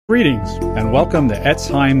Greetings, and welcome to Etz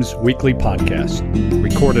Chaim's weekly podcast,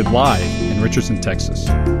 recorded live in Richardson, Texas.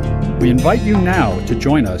 We invite you now to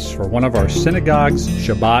join us for one of our synagogue's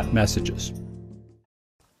Shabbat messages.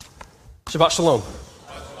 Shabbat Shalom.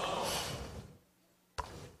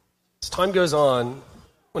 As time goes on,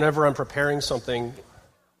 whenever I'm preparing something,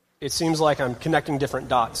 it seems like I'm connecting different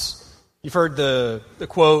dots. You've heard the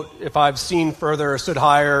quote, if I've seen further or stood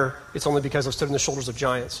higher, it's only because I've stood on the shoulders of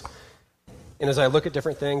giants. And as I look at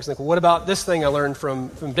different things, I think, well, what about this thing I learned from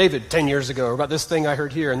David 10 years ago, or about this thing I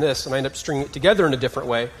heard here and this, and I end up stringing it together in a different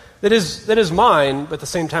way. That is mine, but at the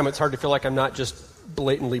same time, it's hard to feel like I'm not just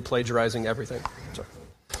blatantly plagiarizing everything. So,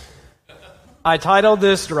 I titled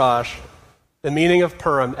this drash, The Meaning of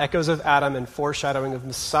Purim, Echoes of Adam and Foreshadowing of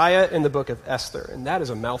Messiah in the Book of Esther. And that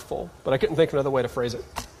is a mouthful, but I couldn't think of another way to phrase it.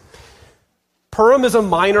 Purim is a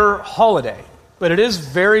minor holiday, but it is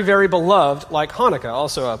very, very beloved, like Hanukkah,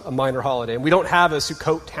 also a minor holiday. And we don't have a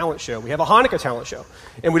Sukkot talent show. We have a Hanukkah talent show.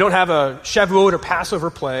 And we don't have a Shavuot or Passover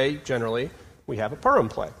play, generally. We have a Purim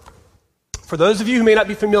play. For those of you who may not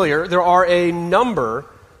be familiar, there are a number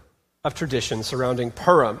of traditions surrounding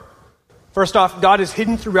Purim. First off, God is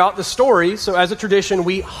hidden throughout the story, so as a tradition,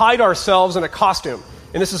 we hide ourselves in a costume.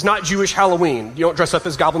 And this is not Jewish Halloween. You don't dress up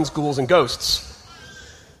as goblins, ghouls, and ghosts.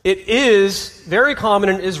 It is very common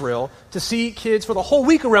in Israel to see kids for the whole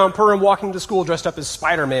week around Purim walking to school dressed up as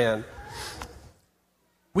Spider-Man.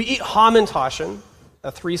 We eat Hamantashen,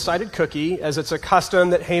 a three-sided cookie, as it's a custom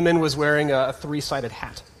that Haman was wearing a three-sided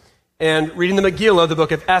hat. And reading the Megillah, the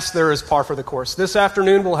book of Esther, is par for the course. This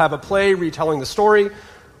afternoon, we'll have a play retelling the story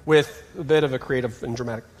with a bit of a creative and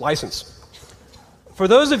dramatic license. For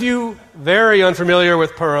those of you very unfamiliar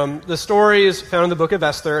with Purim, the story is found in the book of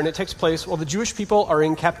Esther, and it takes place while the Jewish people are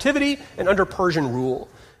in captivity and under Persian rule.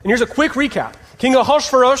 And here's a quick recap. King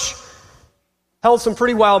Ahasuerus held some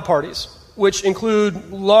pretty wild parties, which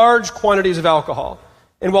include large quantities of alcohol.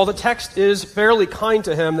 And while the text is fairly kind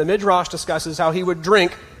to him, the Midrash discusses how he would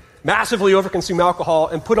drink, massively overconsume alcohol,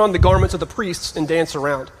 and put on the garments of the priests and dance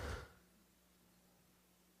around.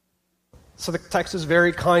 So the text is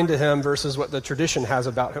very kind to him versus what the tradition has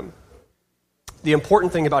about him. The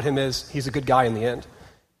important thing about him is he's a good guy in the end.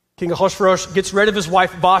 King Ahasuerus gets rid of his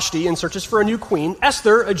wife Vashti and searches for a new queen.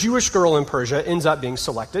 Esther, a Jewish girl in Persia, ends up being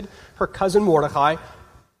selected. Her cousin Mordecai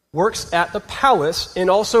works at the palace and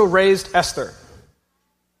also raised Esther.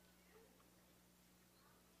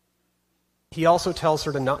 He also tells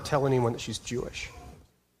her to not tell anyone that she's Jewish.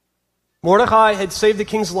 Mordecai had saved the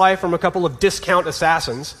king's life from a couple of discount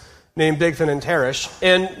assassins named Bigthan and Teresh,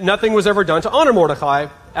 and nothing was ever done to honor Mordecai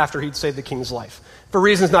after he'd saved the king's life. For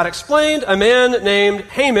reasons not explained, a man named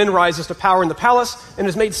Haman rises to power in the palace and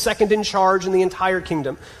is made second in charge in the entire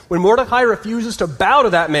kingdom. When Mordecai refuses to bow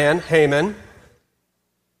to that man, Haman,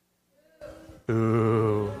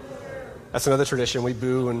 boo. That's another tradition. We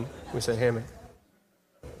boo and we say Haman.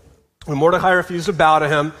 When Mordecai refuses to bow to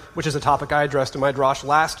him, which is a topic I addressed in my drash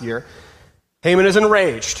last year, Haman is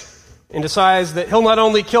enraged and decides that he'll not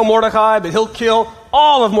only kill Mordecai, but he'll kill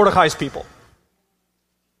all of Mordecai's people.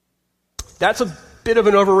 That's a bit of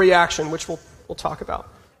an overreaction, which we'll talk about.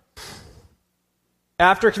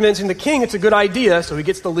 After convincing the king it's a good idea, so he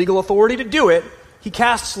gets the legal authority to do it, he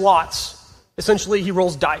casts lots. Essentially, he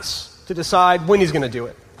rolls dice to decide when he's going to do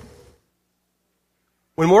it.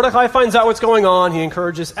 When Mordecai finds out what's going on, he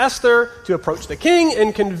encourages Esther to approach the king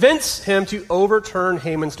and convince him to overturn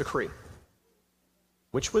Haman's decree,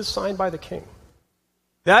 which was signed by the king.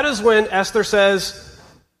 That is when Esther says,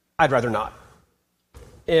 I'd rather not.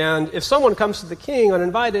 And if someone comes to the king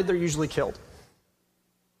uninvited, they're usually killed.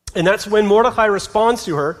 And that's when Mordecai responds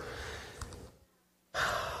to her,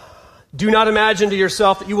 do not imagine to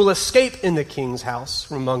yourself that you will escape in the king's house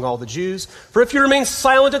from among all the Jews. For if you remain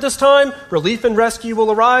silent at this time, relief and rescue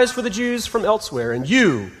will arise for the Jews from elsewhere, and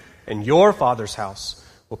you and your father's house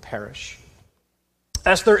will perish.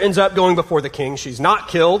 Esther ends up going before the king. She's not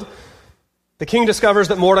killed. The king discovers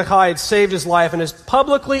that Mordecai had saved his life and is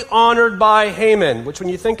publicly honored by Haman, which when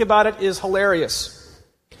you think about it is hilarious.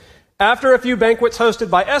 After a few banquets hosted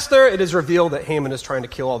by Esther, it is revealed that Haman is trying to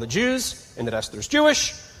kill all the Jews and that Esther's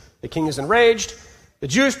Jewish. The king is enraged. The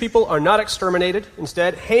Jewish people are not exterminated.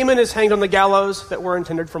 Instead, Haman is hanged on the gallows that were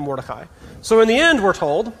intended for Mordecai. So in the end, we're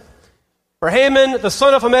told, for Haman, the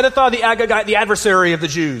son of Hammedatha, the Agagite, the adversary of the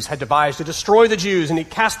Jews, had devised to destroy the Jews, and he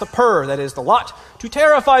cast the pur, that is, the lot, to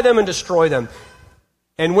terrify them and destroy them.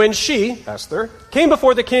 And when she, Esther, came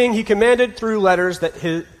before the king, he commanded through letters that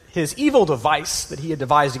his evil device that he had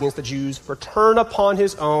devised against the Jews return upon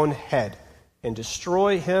his own head and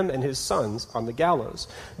destroy him and his sons on the gallows.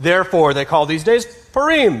 Therefore, they call these days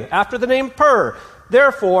Purim, after the name Pur.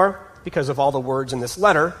 Therefore, because of all the words in this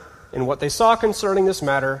letter and what they saw concerning this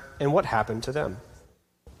matter and what happened to them.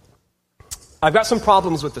 I've got some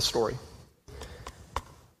problems with this story.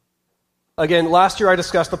 Again, last year I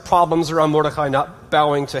discussed the problems around Mordecai not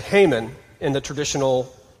bowing to Haman in the traditional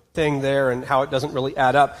thing there and how it doesn't really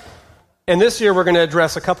add up. And this year we're going to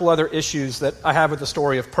address a couple other issues that I have with the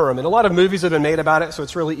story of Purim. And a lot of movies have been made about it, so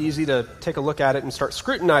it's really easy to take a look at it and start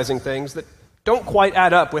scrutinizing things that don't quite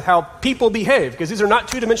add up with how people behave, because these are not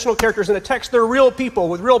two-dimensional characters in a text. They're real people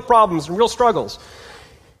with real problems and real struggles.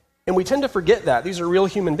 And we tend to forget that. These are real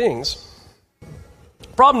human beings.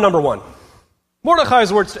 Problem number one,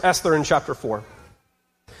 Mordecai's words to Esther in chapter 4.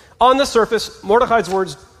 On the surface, Mordecai's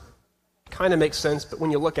words kind of make sense, but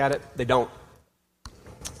when you look at it, they don't.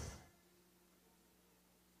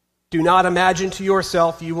 Do not imagine to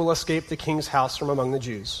yourself you will escape the king's house from among the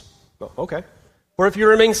Jews. Oh, okay. For if you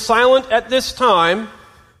remain silent at this time,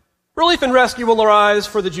 relief and rescue will arise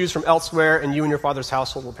for the Jews from elsewhere, and you and your father's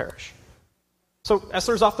household will perish. So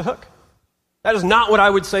Esther's off the hook. That is not what I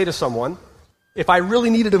would say to someone if I really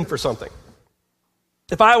needed him for something.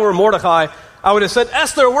 If I were Mordecai, I would have said,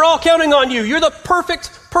 Esther, we're all counting on you. You're the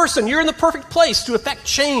perfect person. You're in the perfect place to effect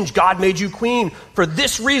change. God made you queen for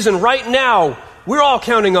this reason right now. We're all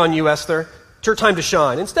counting on you, Esther. It's your time to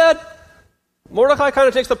shine. Instead, Mordecai kind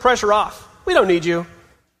of takes the pressure off. We don't need you.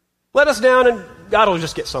 Let us down and God will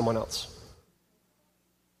just get someone else.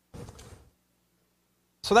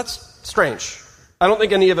 So that's strange. I don't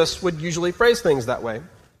think any of us would usually phrase things that way.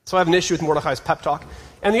 So I have an issue with Mordecai's pep talk.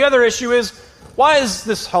 And the other issue is, why is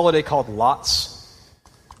this holiday called Lots?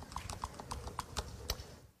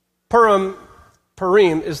 Purim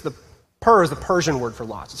is the Persian word for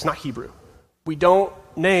lots. It's not Hebrew. We don't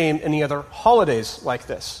name any other holidays like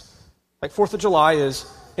this. Like 4th of July is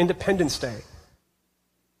Independence Day,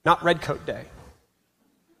 not Redcoat Day.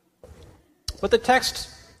 But the text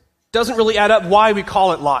doesn't really add up why we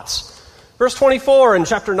call it Lots. Verse 24 in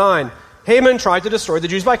chapter 9, Haman tried to destroy the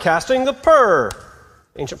Jews by casting the pur,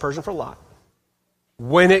 ancient Persian for lot.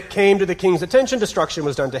 When it came to the king's attention, destruction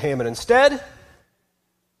was done to Haman instead.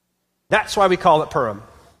 That's why we call it Purim.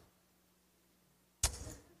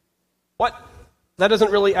 What? That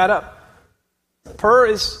doesn't really add up. Pur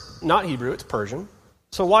is not Hebrew, it's Persian.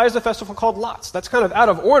 So why is the festival called Lots? That's kind of out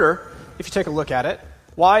of order if you take a look at it.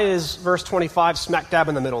 Why is verse 25 smack dab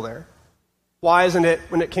in the middle there? Why isn't it,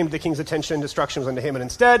 when it came to the king's attention, destruction was unto Haman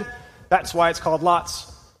instead? That's why it's called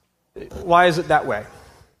Lots. Why is it that way?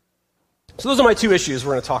 So those are my two issues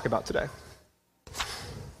we're going to talk about today.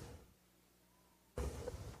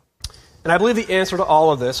 And I believe the answer to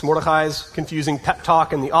all of this, Mordecai's confusing pep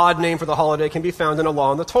talk and the odd name for the holiday, can be found in a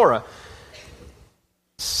law in the Torah.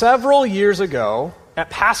 Several years ago, at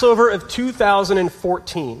Passover of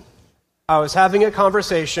 2014, I was having a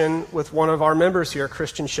conversation with one of our members here,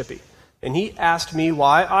 Christian Shippey, and he asked me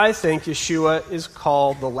why I think Yeshua is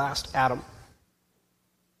called the last Adam,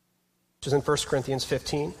 which is in 1 Corinthians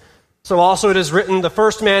 15. So also it is written, the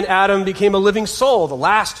first man, Adam, became a living soul. The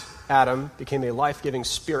last Adam became a life-giving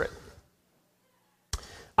spirit.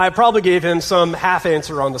 I probably gave him some half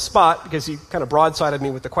answer on the spot because he kind of broadsided me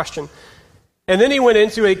with the question. And then he went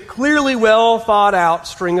into a clearly well thought out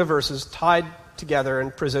string of verses tied together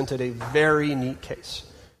and presented a very neat case.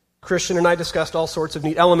 Christian and I discussed all sorts of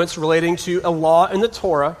neat elements relating to a law in the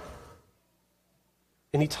Torah.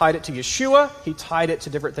 And he tied it to Yeshua. He tied it to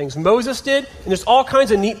different things Moses did. And there's all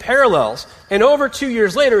kinds of neat parallels. And over 2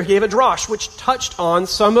 years later, he gave a drash which touched on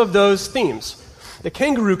some of those themes. The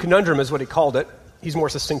kangaroo conundrum is what he called it. He's more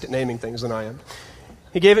succinct at naming things than I am.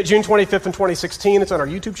 He gave it June 25th in 2016. It's on our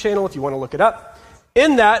YouTube channel if you want to look it up.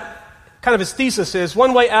 In that, kind of his thesis is,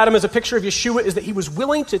 one way Adam is a picture of Yeshua is that he was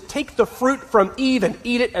willing to take the fruit from Eve and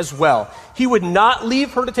eat it as well. He would not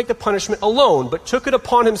leave her to take the punishment alone, but took it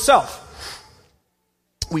upon himself.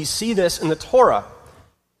 We see this in the Torah.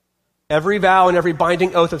 Every vow and every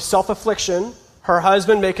binding oath of self-affliction, her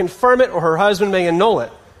husband may confirm it or her husband may annul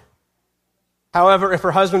it. However, if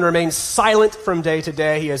her husband remains silent from day to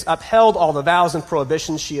day, he has upheld all the vows and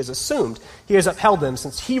prohibitions she has assumed. He has upheld them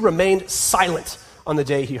since he remained silent on the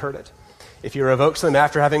day he heard it. If he revokes them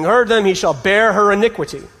after having heard them, he shall bear her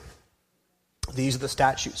iniquity. These are the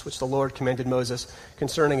statutes which the Lord commanded Moses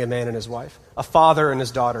concerning a man and his wife, a father and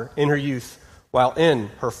his daughter in her youth, while in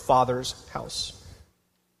her father's house.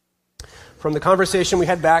 From the conversation we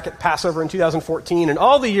had back at Passover in 2014 and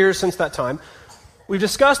all the years since that time, we've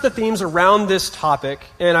discussed the themes around this topic,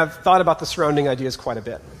 and I've thought about the surrounding ideas quite a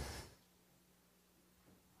bit.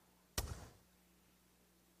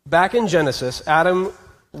 Back in Genesis, Adam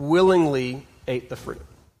willingly ate the fruit.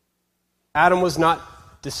 Adam was not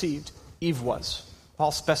deceived. Eve was.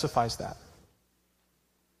 Paul specifies that.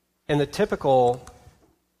 And the typical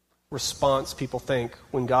response people think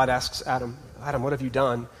when God asks Adam, Adam, what have you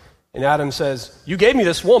done? And Adam says, you gave me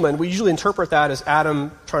this woman. We usually interpret that as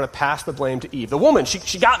Adam trying to pass the blame to Eve. The woman,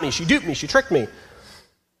 she got me, she duped me, she tricked me.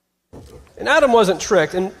 And Adam wasn't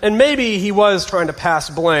tricked, and maybe he was trying to pass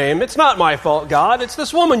blame. It's not my fault, God. It's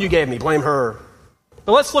this woman you gave me. Blame her.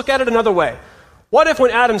 But let's look at it another way. What if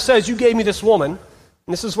when Adam says, you gave me this woman,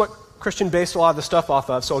 and this is what Christian based a lot of the stuff off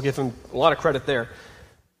of, so I'll give him a lot of credit there.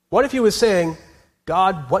 What if he was saying,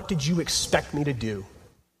 God, what did you expect me to do?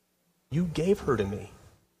 You gave her to me.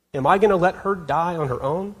 Am I going to let her die on her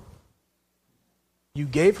own? You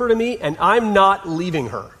gave her to me, and I'm not leaving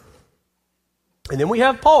her. And then we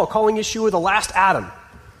have Paul calling Yeshua the last Adam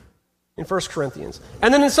in 1 Corinthians.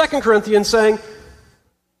 And then in 2 Corinthians saying,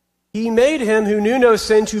 he made him who knew no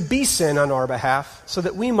sin to be sin on our behalf, so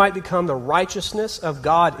that we might become the righteousness of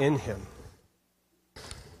God in him.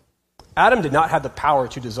 Adam did not have the power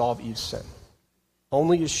to dissolve Eve's sin.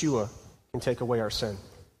 Only Yeshua can take away our sin.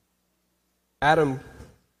 Adam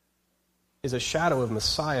is a shadow of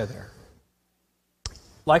Messiah there.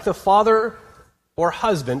 Like the father or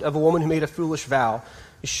husband of a woman who made a foolish vow,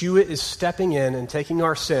 Yeshua is stepping in and taking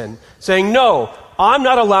our sin, saying, no, I'm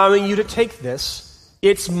not allowing you to take this.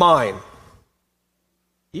 It's mine.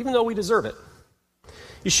 Even though we deserve it.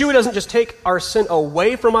 Yeshua doesn't just take our sin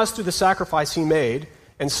away from us through the sacrifice he made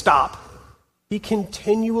and stop. He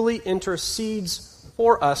continually intercedes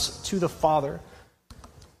for us to the Father.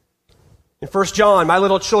 In 1 John, my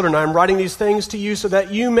little children, I am writing these things to you so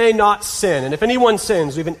that you may not sin. And if anyone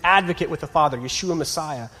sins, we have an advocate with the Father, Yeshua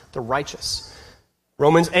Messiah, the righteous.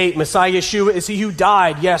 Romans 8, Messiah Yeshua is he who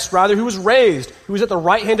died, yes, rather who was raised, who is at the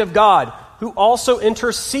right hand of God, who also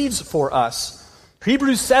intercedes for us.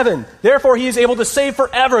 Hebrews 7, therefore he is able to save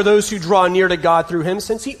forever those who draw near to God through him,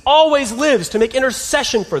 since he always lives to make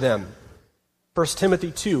intercession for them. 1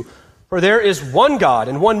 Timothy 2, for there is one God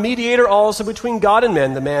and one mediator also between God and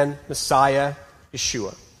men, the man Messiah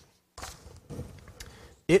Yeshua.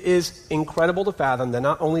 It is incredible to fathom that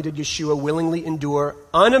not only did Yeshua willingly endure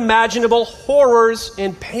unimaginable horrors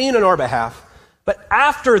and pain on our behalf, but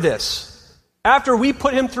after this, after we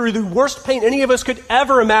put him through the worst pain any of us could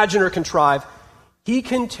ever imagine or contrive, he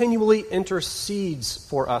continually intercedes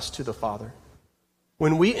for us to the Father.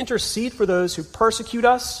 When we intercede for those who persecute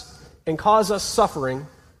us and cause us suffering,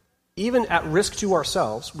 even at risk to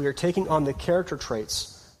ourselves, we are taking on the character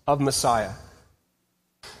traits of Messiah.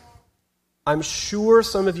 I'm sure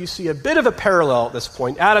some of you see a bit of a parallel at this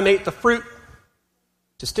point. Adam ate the fruit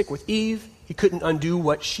to stick with Eve. He couldn't undo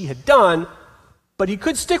what she had done, but he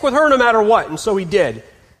could stick with her no matter what, and so he did.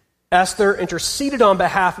 Esther interceded on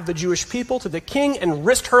behalf of the Jewish people to the king and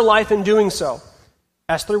risked her life in doing so.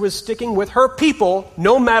 Esther was sticking with her people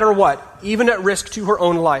no matter what, even at risk to her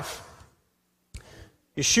own life.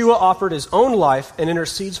 Yeshua offered his own life and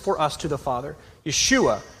intercedes for us to the Father.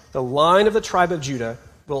 Yeshua, the line of the tribe of Judah,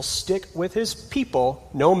 will stick with his people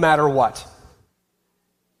no matter what.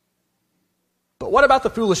 But what about the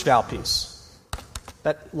foolish vow piece?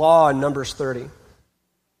 That law in Numbers 30.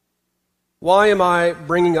 Why am I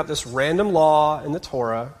bringing up this random law in the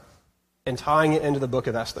Torah and tying it into the book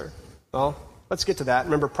of Esther? Well, let's get to that.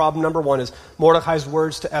 Remember, problem number one is Mordecai's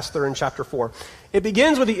words to Esther in chapter 4. It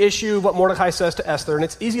begins with the issue of what Mordecai says to Esther, and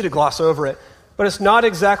it's easy to gloss over it, but it's not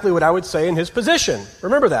exactly what I would say in his position.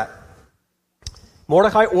 Remember that.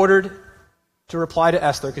 Mordecai ordered to reply to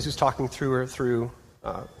Esther, because he's talking through her through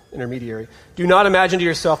intermediary. Do not imagine to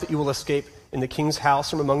yourself that you will escape in the king's house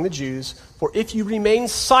from among the Jews, for if you remain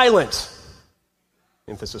silent,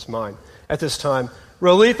 emphasis mine, at this time,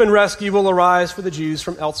 relief and rescue will arise for the Jews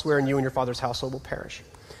from elsewhere, and you and your father's household will perish.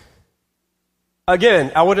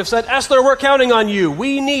 Again, I would have said, Esther, we're counting on you.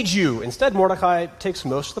 We need you. Instead, Mordecai takes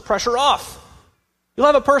most of the pressure off. You'll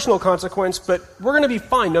have a personal consequence, but we're going to be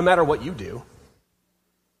fine no matter what you do.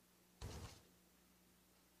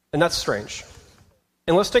 And that's strange.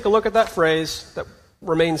 And let's take a look at that phrase that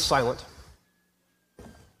remains silent.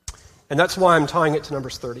 And that's why I'm tying it to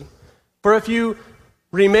Numbers 30. For if you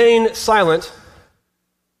remain silent,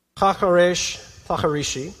 chacharesh,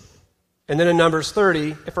 chacharishi. And then in Numbers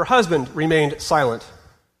 30, if her husband remained silent,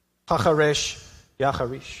 chacharesh,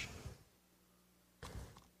 yacharish.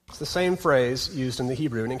 It's the same phrase used in the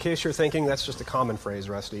Hebrew. And in case you're thinking that's just a common phrase,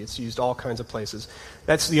 Rusty, it's used all kinds of places.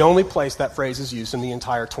 That's the only place that phrase is used in the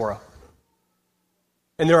entire Torah.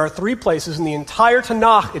 And there are 3 places in the entire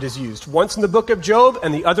Tanakh it is used. Once in the book of Job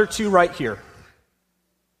and the other 2 right here.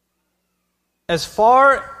 As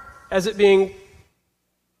far as it being,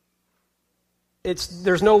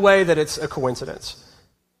 there's no way that it's a coincidence.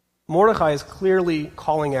 Mordecai is clearly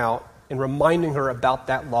calling out and reminding her about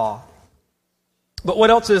that law. But what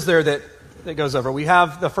else is there that goes over? We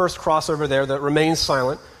have the first crossover there that remains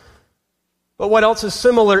silent. But what else is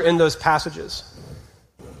similar in those passages?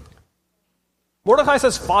 Mordecai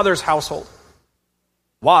says father's household.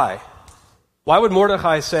 Why? Why would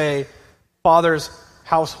Mordecai say father's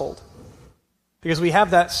household? Because we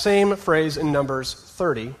have that same phrase in Numbers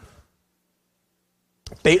 30.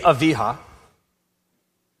 Beit Aviha.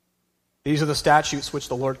 These are the statutes which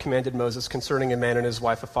the Lord commanded Moses concerning a man and his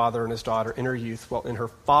wife, a father and his daughter in her youth, while in her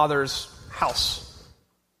father's house.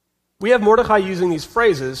 We have Mordecai using these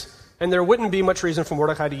phrases, and there wouldn't be much reason for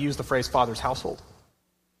Mordecai to use the phrase father's household,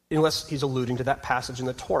 unless he's alluding to that passage in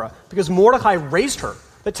the Torah, because Mordecai raised her.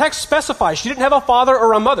 The text specifies she didn't have a father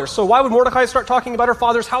or a mother, so why would Mordecai start talking about her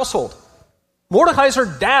father's household? Mordecai is her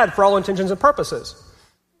dad for all intentions and purposes.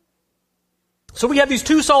 So we have these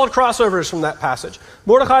two solid crossovers from that passage.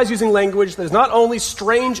 Mordecai is using language that is not only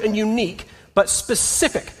strange and unique, but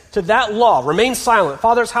specific to that law. Remain silent,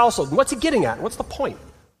 father's household. And what's he getting at? What's the point?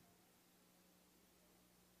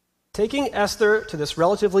 Taking Esther to this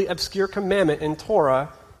relatively obscure commandment in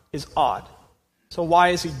Torah is odd. So why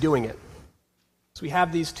is he doing it? So we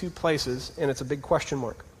have these two places, and it's a big question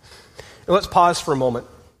mark. And let's pause for a moment,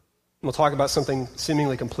 and we'll talk about something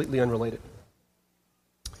seemingly completely unrelated.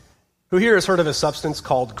 Who here has heard of a substance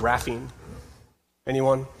called graphene?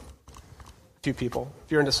 Anyone? A few people.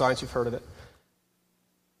 If you're into science, you've heard of it.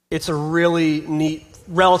 It's a really neat,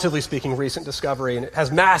 relatively speaking, recent discovery, and it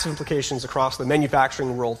has massive implications across the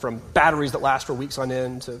manufacturing world, from batteries that last for weeks on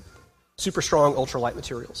end to super strong ultralight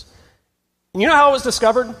materials. And you know how it was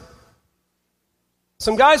discovered?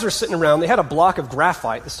 Some guys were sitting around, they had a block of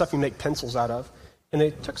graphite, the stuff you make pencils out of, and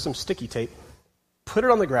they took some sticky tape, put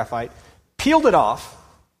it on the graphite, peeled it off,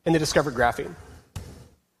 and they discovered graphene.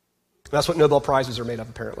 That's what Nobel Prizes are made of,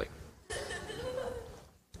 apparently.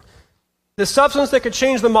 The substance that could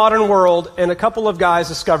change the modern world, and a couple of guys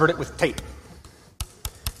discovered it with tape.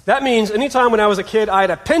 That means anytime when I was a kid, I had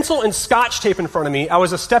a pencil and scotch tape in front of me, I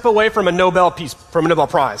was a step away from a Nobel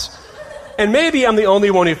Prize. And maybe I'm the only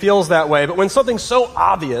one who feels that way, but when something so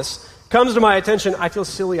obvious comes to my attention, I feel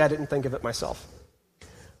silly I didn't think of it myself.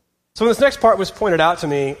 So when this next part was pointed out to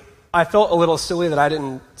me, I felt a little silly that I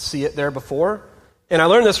didn't see it there before, and I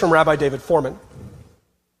learned this from Rabbi David Foreman.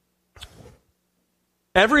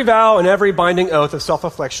 Every vow and every binding oath of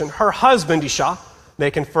self-affliction, her husband, Isha, may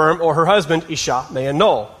confirm, or her husband, Isha, may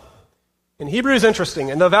annul. In Hebrew is interesting,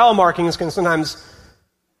 and the vowel markings can sometimes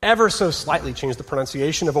ever so slightly change the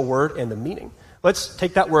pronunciation of a word and the meaning. Let's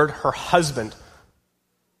take that word, her husband.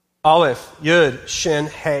 Aleph, Yud, Shin,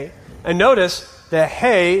 Hey. And notice the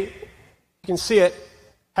Hey, you can see it,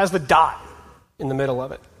 has the dot in the middle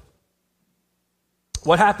of it.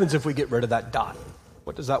 What happens if we get rid of that dot?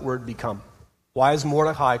 What does that word become? Why is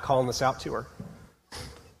Mordecai calling this out to her?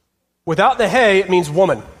 Without the Hey, it means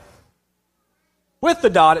woman. With the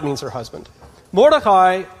dot, it means her husband.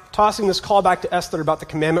 Mordecai, tossing this call back to Esther about the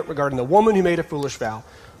commandment regarding the woman who made a foolish vow.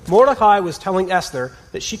 Mordecai was telling Esther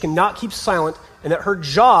that she cannot keep silent and that her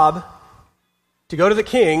job to go to the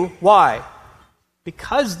king, why?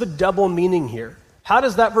 Because the double meaning here. How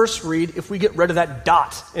does that verse read if we get rid of that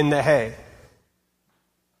dot in the Hey?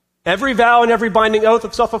 Every vow and every binding oath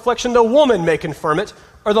of self-affliction, the woman may confirm it,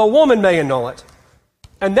 or the woman may annul it.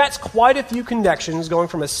 And that's quite a few connections going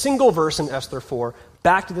from a single verse in Esther 4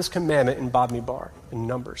 back to this commandment in Bamidbar, in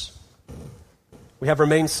Numbers. We have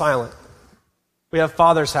remained silent. We have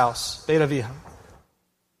father's house, Beit Aviha.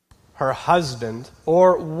 Her husband,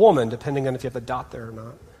 or woman, depending on if you have the dot there or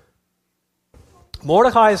not.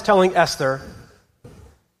 Mordecai is telling Esther,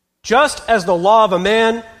 just as the law of a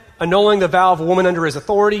man annulling the vow of a woman under his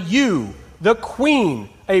authority, you, the queen,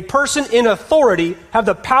 a person in authority, have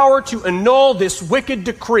the power to annul this wicked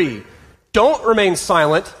decree. Don't remain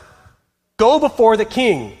silent. Go before the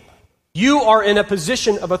king. You are in a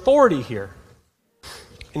position of authority here.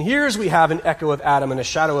 And here's we have an echo of Adam and a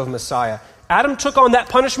shadow of Messiah. Adam took on that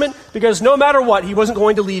punishment because no matter what, he wasn't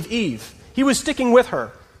going to leave Eve. He was sticking with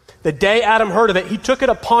her. The day Adam heard of it, he took it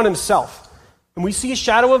upon himself. And we see a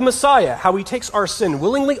shadow of Messiah, how he takes our sin,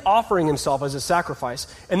 willingly offering himself as a sacrifice,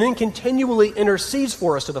 and then continually intercedes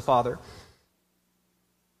for us to the Father.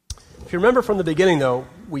 If you remember from the beginning, though,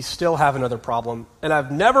 we still have another problem, and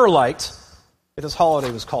I've never liked that this holiday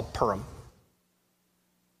was called Purim.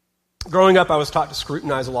 Growing up, I was taught to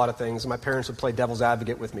scrutinize a lot of things, and my parents would play devil's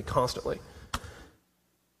advocate with me constantly.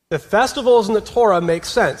 The festivals in the Torah make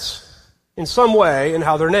sense in some way in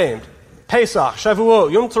how they're named. Pesach,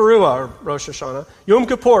 Shavuot, Yom Teruah, or Rosh Hashanah, Yom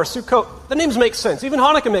Kippur, Sukkot. The names make sense. Even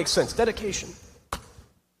Hanukkah makes sense. Dedication.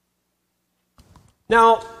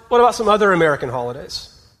 Now, what about some other American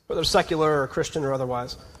holidays, whether secular or Christian or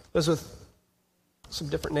otherwise? Those with some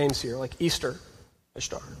different names here, like Easter,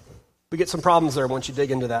 Ishtar. We get some problems there once you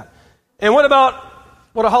dig into that. And what about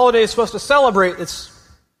what a holiday is supposed to celebrate? It's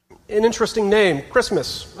an interesting name,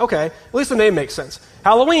 Christmas. Okay, at least the name makes sense.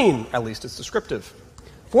 Halloween, at least it's descriptive.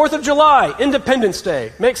 4th of July, Independence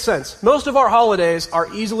Day, makes sense. Most of our holidays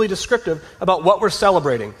are easily descriptive about what we're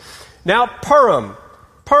celebrating. Now, Purim.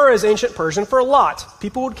 Pur is ancient Persian for lot.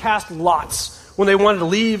 People would cast lots when they wanted to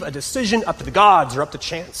leave a decision up to the gods or up to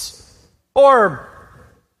chance. Or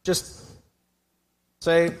just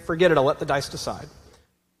say, forget it, I'll let the dice decide.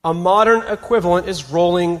 A modern equivalent is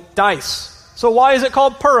rolling dice. So why is it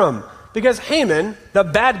called Purim? Because Haman, the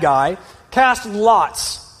bad guy, cast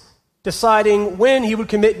lots, deciding when he would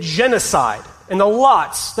commit genocide. And the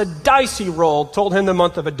lots, the dice he rolled, told him the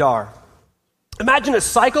month of Adar. Imagine a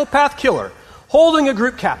psychopath killer holding a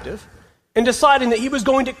group captive and deciding that he was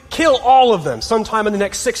going to kill all of them sometime in the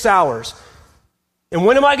next 6 hours. And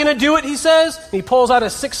when am I going to do it, he says? And he pulls out a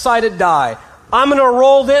 6-sided die. I'm going to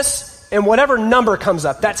roll this, and whatever number comes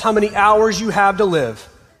up, that's how many hours you have to live.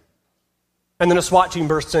 And then a SWAT team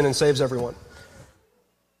bursts in and saves everyone.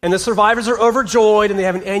 And the survivors are overjoyed, and they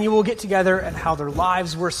have an annual get-together at how their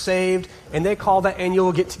lives were saved, and they call that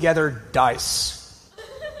annual get-together dice.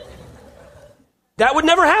 That would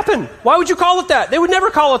never happen. Why would you call it that? They would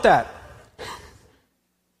never call it that.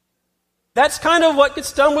 That's kind of what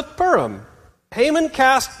gets done with Purim. Haman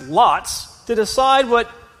cast lots to decide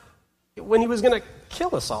when he was going to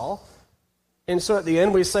kill us all. And so at the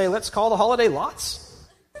end we say, let's call the holiday lots.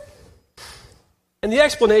 And the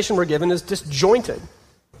explanation we're given is disjointed.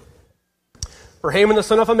 For Haman the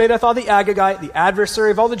son of Hammedatha the Agagite, the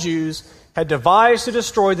adversary of all the Jews, had devised to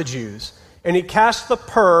destroy the Jews. And he cast the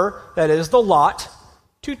pur, that is the lot,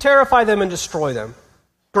 to terrify them and destroy them.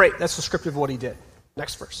 Great, that's descriptive of what he did.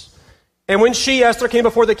 Next verse. And when she, Esther, came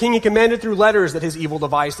before the king, he commanded through letters that his evil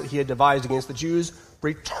device that he had devised against the Jews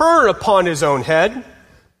return upon his own head,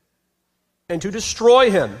 and to destroy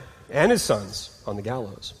him and his sons on the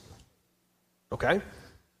gallows. Okay?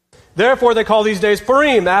 Therefore they call these days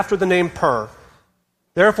Purim, after the name Pur.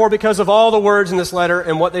 Therefore, because of all the words in this letter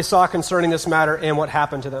and what they saw concerning this matter and what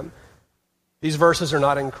happened to them, these verses are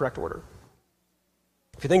not in correct order.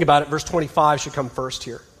 If you think about it, verse 25 should come first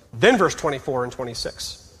here. Then verse 24 and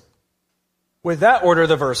 26. With that order of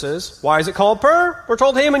the verses, why is it called Pur? We're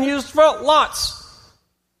told Haman used lots.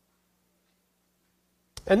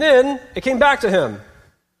 And then it came back to him.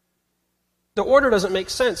 The order doesn't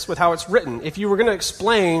make sense with how it's written. If you were going to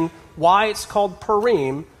explain why it's called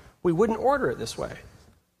Purim, we wouldn't order it this way.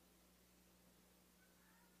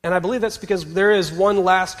 And I believe that's because there is one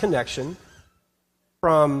last connection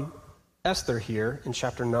from Esther here in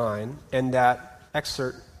chapter 9 and that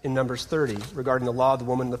excerpt in Numbers 30 regarding the law of the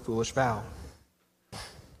woman and the foolish vow.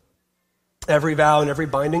 Every vow and every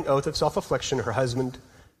binding oath of self-affliction, her husband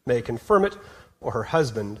may confirm it or her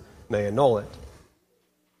husband may annul it.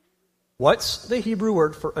 What's the Hebrew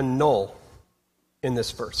word for annul in this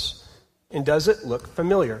verse? And does it look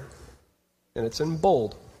familiar? And it's in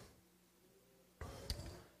bold.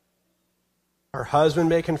 Her husband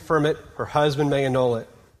may confirm it, her husband may annul it,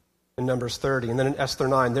 in Numbers 30. And then in Esther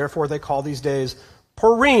 9, therefore they call these days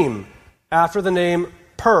Purim, after the name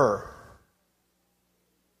Pur.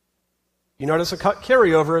 You notice a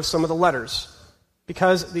carryover of some of the letters,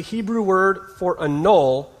 because the Hebrew word for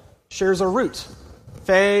annul shares a root,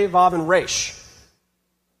 Fe, Vav, and Resh.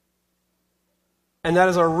 And that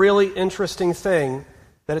is a really interesting thing,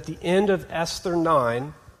 that at the end of Esther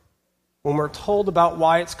 9, when we're told about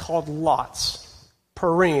why it's called lots,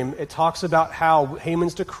 Purim, it talks about how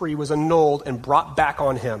Haman's decree was annulled and brought back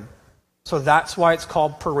on him. So that's why it's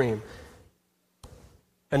called Purim.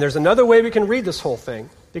 And there's another way we can read this whole thing,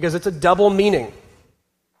 because it's a double meaning.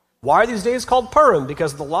 Why are these days called Purim?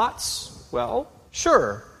 Because of the lots? Well,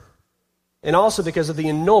 sure. And also because of the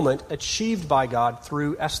annulment achieved by God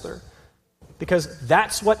through Esther. Because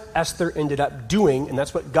that's what Esther ended up doing, and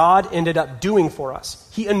that's what God ended up doing for us.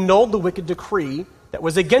 He annulled the wicked decree that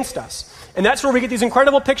was against us. And that's where we get these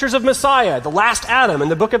incredible pictures of Messiah, the last Adam in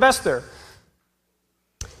the book of Esther.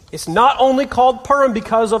 It's not only called Purim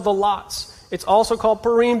because of the lots. It's also called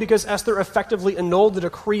Purim because Esther effectively annulled the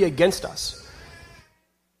decree against us.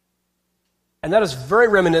 And that is very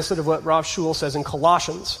reminiscent of what Rav Shul says in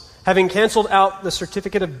Colossians. Having canceled out the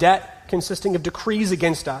certificate of debt consisting of decrees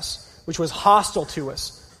against us, which was hostile to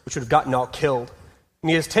us, which would have gotten all killed. And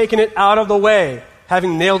he has taken it out of the way,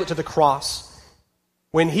 having nailed it to the cross.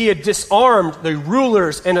 When he had disarmed the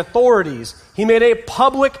rulers and authorities, he made a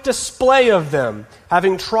public display of them,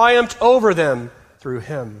 having triumphed over them through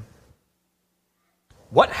him.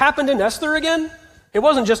 What happened in Esther again? It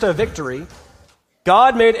wasn't just a victory.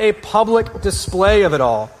 God made a public display of it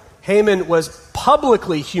all. Haman was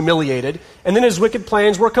publicly humiliated, and then his wicked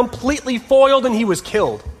plans were completely foiled and he was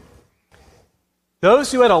killed.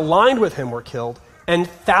 Those who had aligned with him were killed, and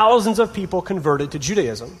thousands of people converted to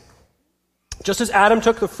Judaism. Just as Adam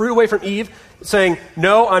took the fruit away from Eve, saying,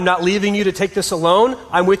 "No, I'm not leaving you to take this alone.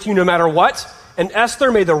 I'm with you no matter what." And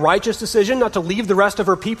Esther made the righteous decision not to leave the rest of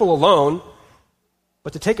her people alone,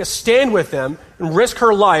 but to take a stand with them and risk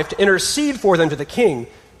her life to intercede for them to the king.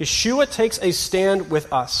 Yeshua takes a stand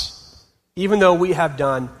with us, even though we have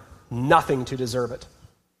done nothing to deserve it.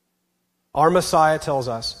 Our Messiah tells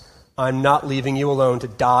us, "I'm not leaving you alone to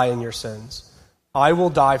die in your sins. I will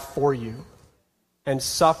die for you, and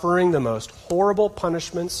suffering the most horrible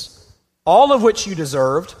punishments, all of which you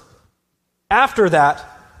deserved. After that,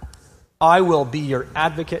 I will be your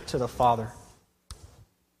advocate to the Father."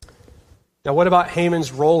 Now, what about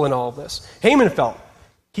Haman's role in all of this? Haman felt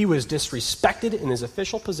he was disrespected in his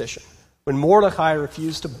official position when Mordecai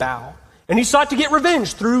refused to bow, and he sought to get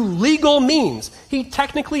revenge through legal means. He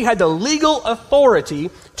technically had the legal authority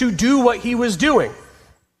to do what he was doing.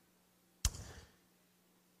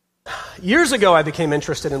 Years ago, I became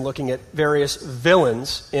interested in looking at various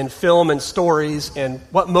villains in film and stories and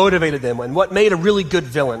what motivated them and what made a really good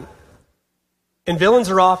villain. And villains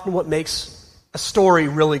are often what makes a story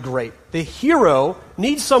really great. The hero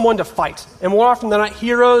needs someone to fight. And more often than not,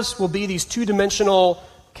 heroes will be these two-dimensional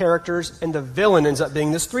characters, and the villain ends up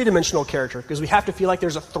being this three-dimensional character because we have to feel like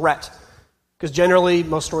there's a threat. Because generally,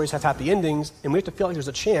 most stories have happy endings, and we have to feel like there's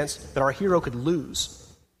a chance that our hero could lose.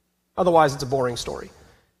 Otherwise, it's a boring story.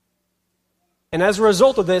 And as a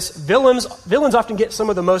result of this, villains often get some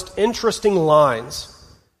of the most interesting lines.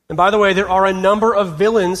 And by the way, there are a number of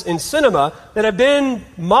villains in cinema that have been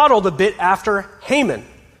modeled a bit after Haman.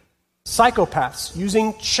 Psychopaths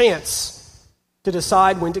using chance to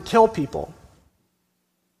decide when to kill people.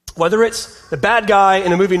 Whether it's the bad guy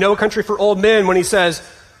in the movie No Country for Old Men when he says,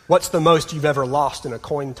 "What's the most you've ever lost in a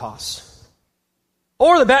coin toss?"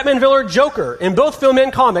 Or the Batman villain Joker in both film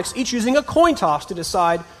and comics, each using a coin toss to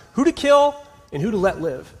decide who to kill and who to let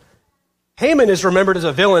live. Haman is remembered as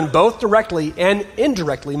a villain both directly and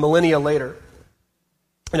indirectly millennia later.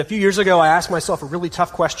 And a few years ago, I asked myself a really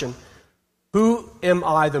tough question. Who am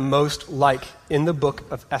I the most like in the book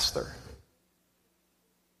of Esther?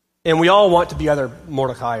 And we all want to be either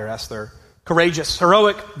Mordecai or Esther. Courageous,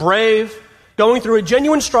 heroic, brave, going through a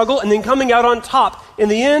genuine struggle and then coming out on top in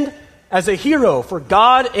the end as a hero for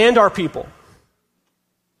God and our people.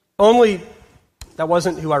 Only that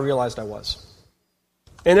wasn't who I realized I was.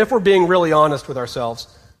 And if we're being really honest with ourselves,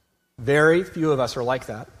 very few of us are like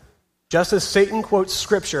that. Just as Satan quotes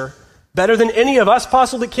Scripture better than any of us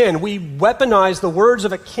possibly can, we weaponize the words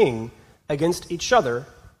of a king against each other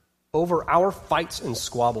over our fights and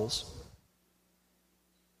squabbles.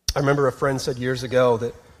 I remember a friend said years ago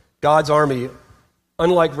that God's army,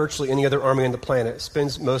 unlike virtually any other army on the planet,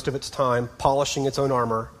 spends most of its time polishing its own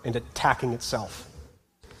armor and attacking itself.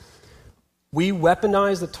 We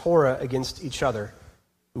weaponize the Torah against each other.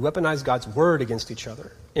 We weaponize God's word against each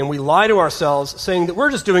other. And we lie to ourselves saying that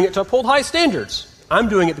we're just doing it to uphold high standards. I'm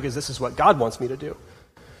doing it because this is what God wants me to do.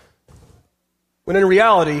 When in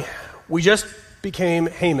reality, we just became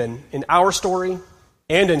Haman in our story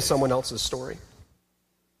and in someone else's story.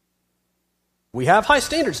 We have high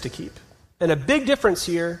standards to keep. And a big difference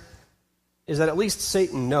here is that at least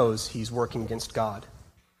Satan knows he's working against God.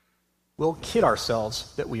 We'll kid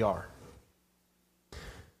ourselves that we are.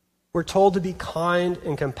 We're told to be kind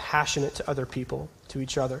and compassionate to other people, to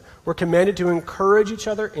each other. We're commanded to encourage each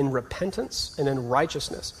other in repentance and in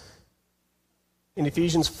righteousness. In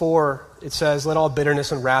Ephesians 4, it says, "Let all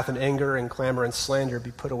bitterness and wrath and anger and clamor and slander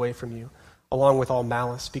be put away from you, along with all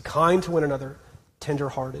malice. Be kind to one another,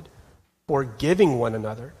 tender-hearted, forgiving one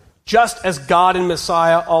another, just as God in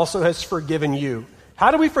Messiah also has forgiven you."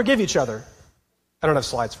 How do we forgive each other? I don't have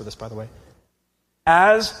slides for this, by the way.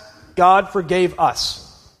 As God forgave us.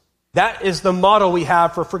 That is the model we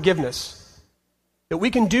have for forgiveness. That we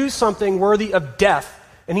can do something worthy of death,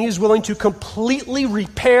 and he is willing to completely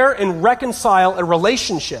repair and reconcile a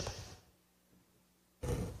relationship.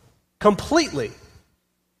 Completely.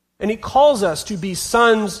 And he calls us to be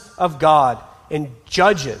sons of God and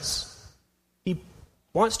judges. He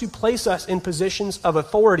wants to place us in positions of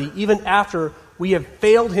authority even after we have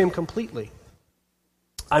failed him completely.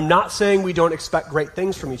 I'm not saying we don't expect great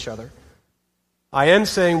things from each other. I am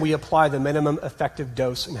saying we apply the minimum effective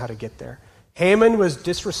dose in how to get there. Haman was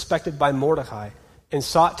disrespected by Mordecai and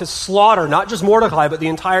sought to slaughter not just Mordecai, but the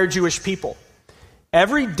entire Jewish people.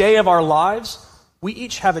 Every day of our lives, we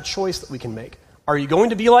each have a choice that we can make. Are you going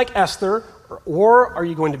to be like Esther, or are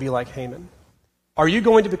you going to be like Haman? Are you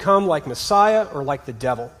going to become like Messiah or like the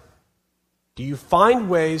devil? Do you find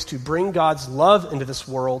ways to bring God's love into this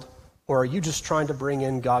world, or are you just trying to bring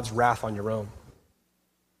in God's wrath on your own?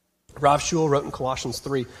 Rav Shul wrote in Colossians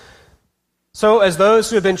 3, "So as those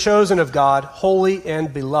who have been chosen of God, holy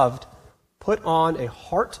and beloved, put on a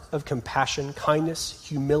heart of compassion, kindness,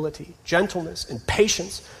 humility, gentleness, and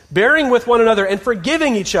patience, bearing with one another and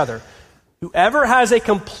forgiving each other. Whoever has a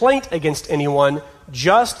complaint against anyone,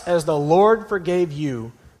 just as the Lord forgave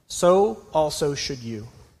you, so also should you."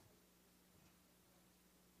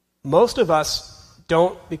 Most of us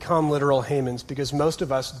don't become literal Hamans because most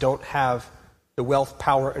of us don't have the wealth,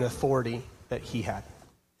 power, and authority that he had.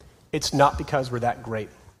 It's not because we're that great.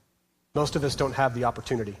 Most of us don't have the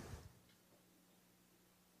opportunity.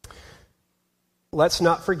 Let's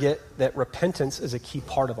not forget that repentance is a key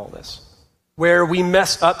part of all this. Where we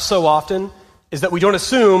mess up so often is that we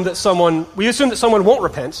assume that someone won't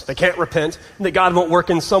repent, they can't repent, and that God won't work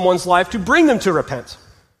in someone's life to bring them to repent.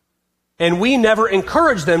 And we never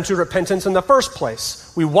encourage them to repentance in the first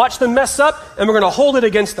place. We watch them mess up, and we're going to hold it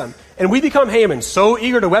against them. And we become Haman, so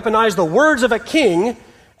eager to weaponize the words of a king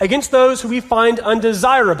against those who we find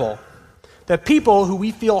undesirable, the people who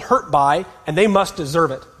we feel hurt by, and they must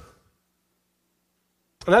deserve it.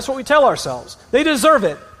 And that's what we tell ourselves. They deserve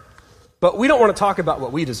it, but we don't want to talk about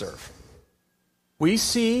what we deserve. We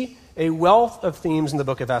see a wealth of themes in the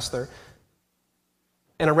book of Esther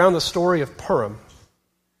and around the story of Purim.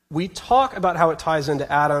 We talk about how it ties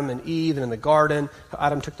into Adam and Eve and in the garden, how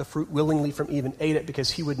Adam took the fruit willingly from Eve and ate it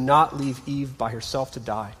because he would not leave Eve by herself to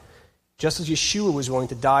die. Just as Yeshua was willing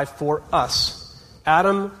to die for us,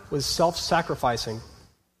 Adam was self-sacrificing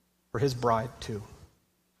for his bride too.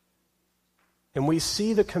 And we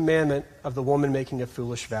see the commandment of the woman making a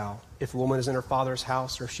foolish vow. If a woman is in her father's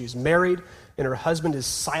house or if she's married and her husband is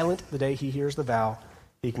silent the day he hears the vow,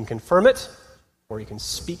 he can confirm it or he can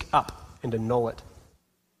speak up and annul it.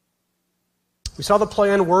 We saw the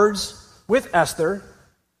play on words with Esther.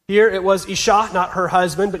 Here it was Isha, not her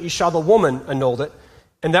husband, but Isha the woman annulled it.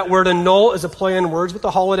 And that word annul is a play on words with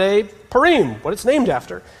the holiday Purim, what it's named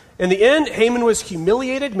after. In the end, Haman was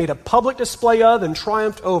humiliated, made a public display of, and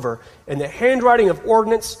triumphed over. And the handwriting of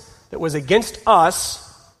ordinance that was against us,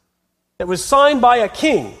 that was signed by a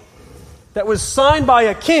king,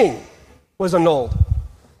 was annulled.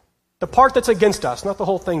 The part that's against us, not the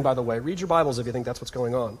whole thing, by the way. Read your Bibles if you think that's what's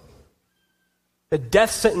going on. The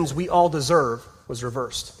death sentence we all deserve was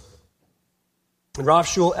reversed. And Rav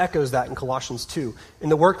Shul echoes that in Colossians 2, in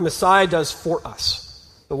the work Messiah does for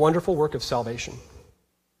us, the wonderful work of salvation.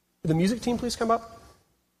 Would the music team please come up?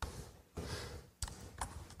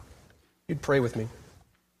 You'd pray with me.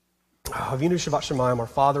 Avinu Shabbat Shemayim, our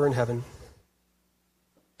Father in heaven,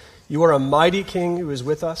 you are a mighty King who is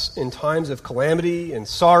with us in times of calamity and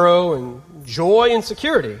sorrow and joy and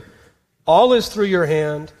security. All is through your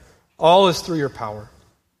hand. All is through your power.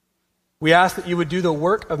 We ask that you would do the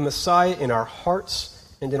work of Messiah in our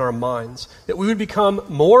hearts and in our minds, that we would become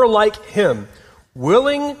more like him,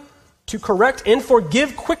 willing to correct and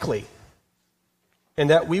forgive quickly, and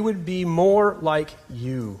that we would be more like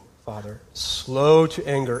you, Father, slow to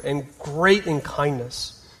anger and great in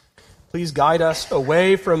kindness. Please guide us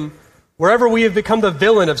away from wherever we have become the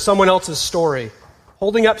villain of someone else's story,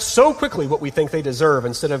 holding up so quickly what we think they deserve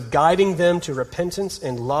instead of guiding them to repentance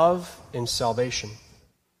and love and salvation.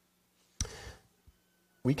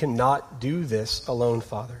 We cannot do this alone,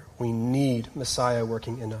 Father. We need Messiah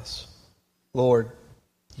working in us. Lord,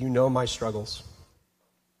 you know my struggles.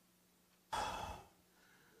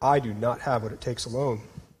 I do not have what it takes alone.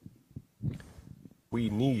 We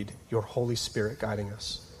need your Holy Spirit guiding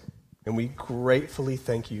us. And we gratefully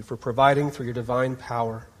thank you for providing through your divine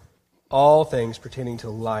power all things pertaining to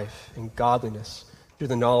life and godliness through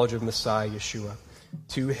the knowledge of Messiah Yeshua.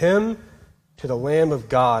 To him, to the Lamb of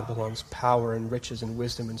God, belongs power and riches and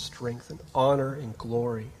wisdom and strength and honor and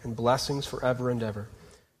glory and blessings forever and ever.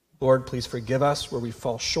 Lord, please forgive us where we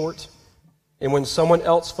fall short. And when someone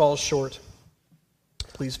else falls short,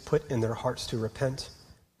 please put in their hearts to repent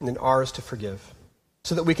and in ours to forgive,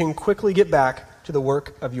 so that we can quickly get back to the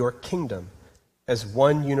work of your kingdom as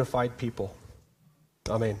one unified people.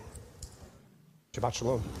 Amen. Shabbat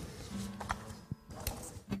Shalom.